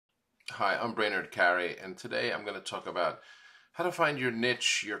Hi, I'm Brainerd Carey, and today I'm going to talk about how to find your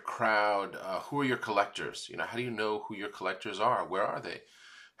niche, your crowd. Who are your collectors? How do you know who your collectors are? Where are they?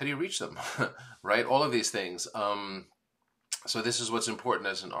 How do you reach them? Right? All of these things. So this is what's important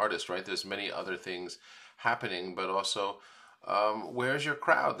as an artist, right? There's many other things happening, but also where's your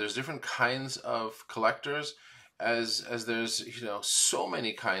crowd? There's different kinds of collectors, as there's so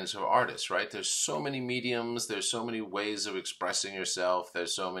many kinds of artists, right? There's so many mediums. There's so many ways of expressing yourself.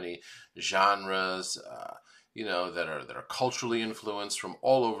 There's so many genres, that are culturally influenced from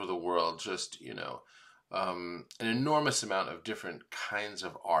all over the world. An enormous amount of different kinds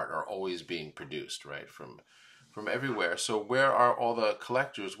of art are always being produced, right? From everywhere. So where are all the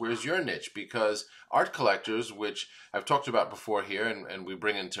collectors? Where's your niche? Because art collectors, which I've talked about before here and we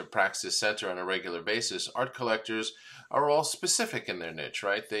bring into Praxis Center on a regular basis, art collectors are all specific in their niche,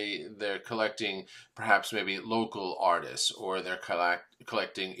 right? They're collecting perhaps maybe local artists, or they're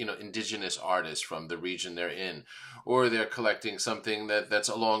collecting indigenous artists from the region they're in, or they're collecting something that's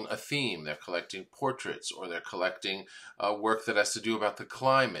along a theme. They're collecting portraits, or they're collecting work that has to do about the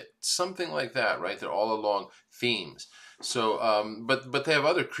climate, something like that, right? They're all along themes. So, but they have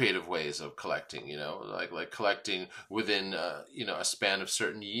other creative ways of collecting, like collecting within a span of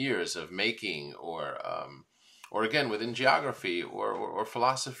certain years of making, or again within geography, or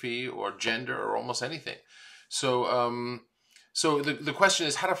philosophy, or gender, or almost anything. So, the question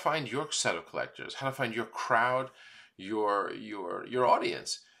is how to find your set of collectors, how to find your crowd, your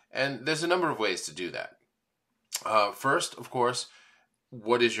audience, and there's a number of ways to do that. First, of course,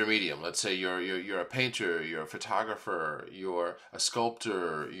 what is your medium? Let's say you're a painter, you're a photographer, you're a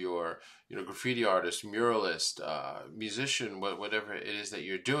sculptor, you're graffiti artist, muralist, musician, whatever it is that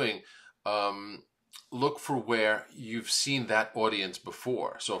you're doing. Um, Look for where you've seen that audience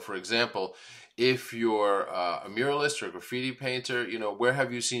before. So, for example, if you're a muralist or a graffiti painter, where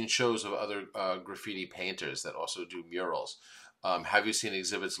have you seen shows of other graffiti painters that also do murals? Have you seen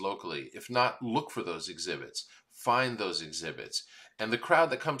exhibits locally? If not, look for those exhibits, find those exhibits. And the crowd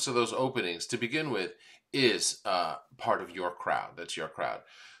that comes to those openings to begin with is part of your crowd. That's your crowd.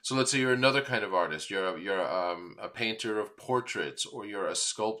 So let's say you're another kind of artist. You're a painter of portraits, or you're a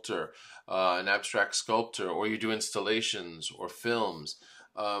sculptor, an abstract sculptor, or you do installations or films.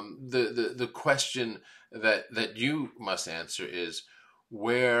 The question that you must answer is,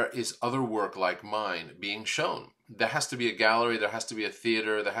 where is other work like mine being shown? There has to be a gallery, there has to be a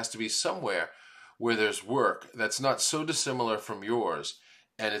theater, there has to be somewhere where there's work that's not so dissimilar from yours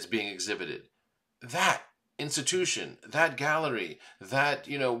and it's being exhibited. That institution, that gallery, that,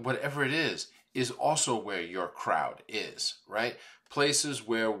 whatever it is also where your crowd is, right? Places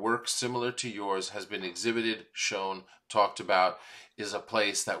where work similar to yours has been exhibited, shown, talked about, is a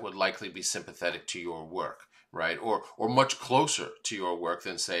place that would likely be sympathetic to your work, right? Or much closer to your work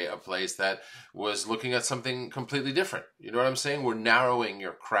than, say, a place that was looking at something completely different. You know what I'm saying? We're narrowing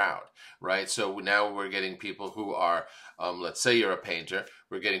your crowd, right? So now we're getting people who are, let's say you're a painter,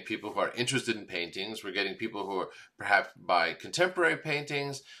 we're getting people who are interested in paintings, we're getting people who are perhaps by contemporary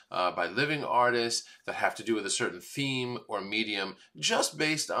paintings, by living artists that have to do with a certain theme or medium, just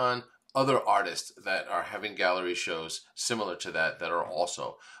based on other artists that are having gallery shows similar to that are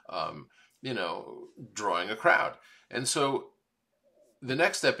also um, drawing a crowd. And so the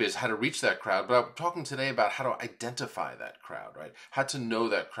next step is how to reach that crowd. But I'm talking today about how to identify that crowd, right? How to know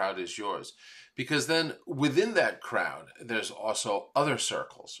that crowd is yours. Because then within that crowd, there's also other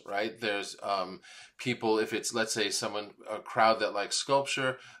circles, right? There's people, if it's, let's say, a crowd that likes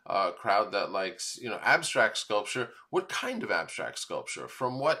sculpture, a crowd that likes, abstract sculpture. What kind of abstract sculpture?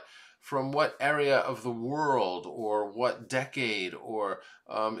 From what area of the world, or what decade, or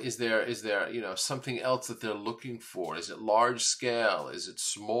is there something else that they're looking for? Is it large scale? Is it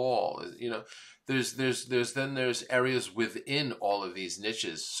small? There's areas within all of these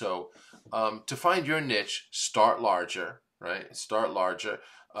niches. So to find your niche, start larger, right? Start larger.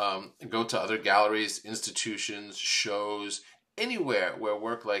 Go to other galleries, institutions, shows, anywhere where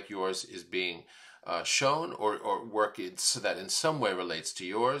work like yours is being shown, or work that in some way relates to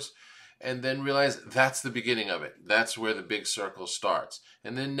yours, and then realize that's the beginning of it. That's where the big circle starts.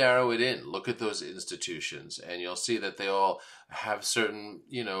 And then narrow it in. Look at those institutions, and you'll see that they all have certain,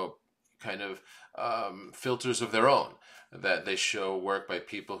 kind of filters of their own, that they show work by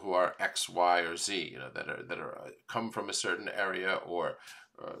people who are X, Y, or Z, that are come from a certain area, or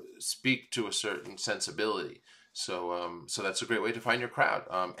speak to a certain sensibility. So that's a great way to find your crowd,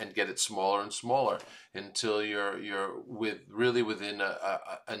 and get it smaller and smaller until you're really within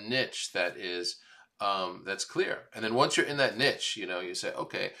a niche that is that's clear. And then once you're in that niche, you say,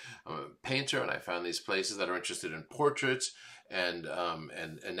 okay, I'm a painter, and I found these places that are interested in portraits, and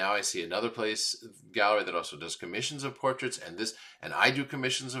now I see another gallery that also does commissions of portraits, and I do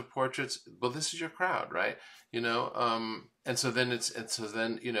commissions of portraits. Well, this is your crowd, right? And so then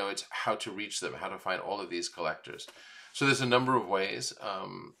it's how to reach them, how to find all of these collectors. So there's a number of ways.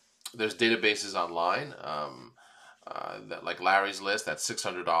 There's databases online. That, like Larry's List, that's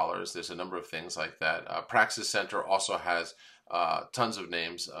 $600. There's a number of things like that. Praxis Center also has tons of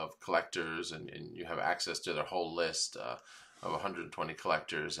names of collectors, and you have access to their whole list of 120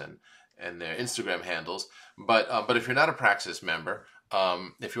 collectors and their Instagram handles. But if you're not a Praxis member,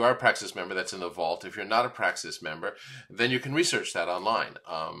 if you are a Praxis member, that's in the vault. If you're not a Praxis member, then you can research that online.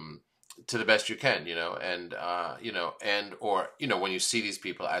 To the best you can, when you see these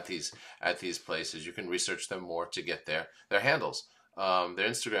people at these places, you can research them more to get their handles, their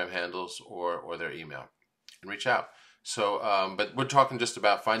Instagram handles or their email, and reach out. So, but we're talking just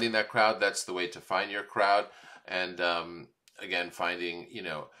about finding that crowd. That's the way to find your crowd, and again, finding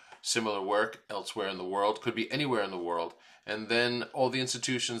similar work elsewhere in the world, could be anywhere in the world, and then all the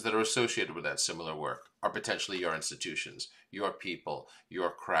institutions that are associated with that similar work are potentially your institutions, your people,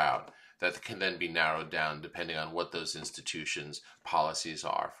 your crowd. That can then be narrowed down depending on what those institutions' policies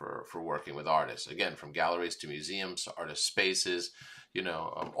are for working with artists. Again, from galleries to museums to artist spaces,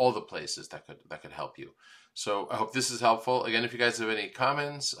 all the places that could help you. So I hope this is helpful. Again, if you guys have any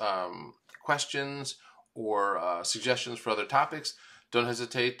comments, questions, or suggestions for other topics, don't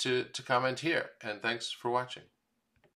hesitate to comment here. And thanks for watching.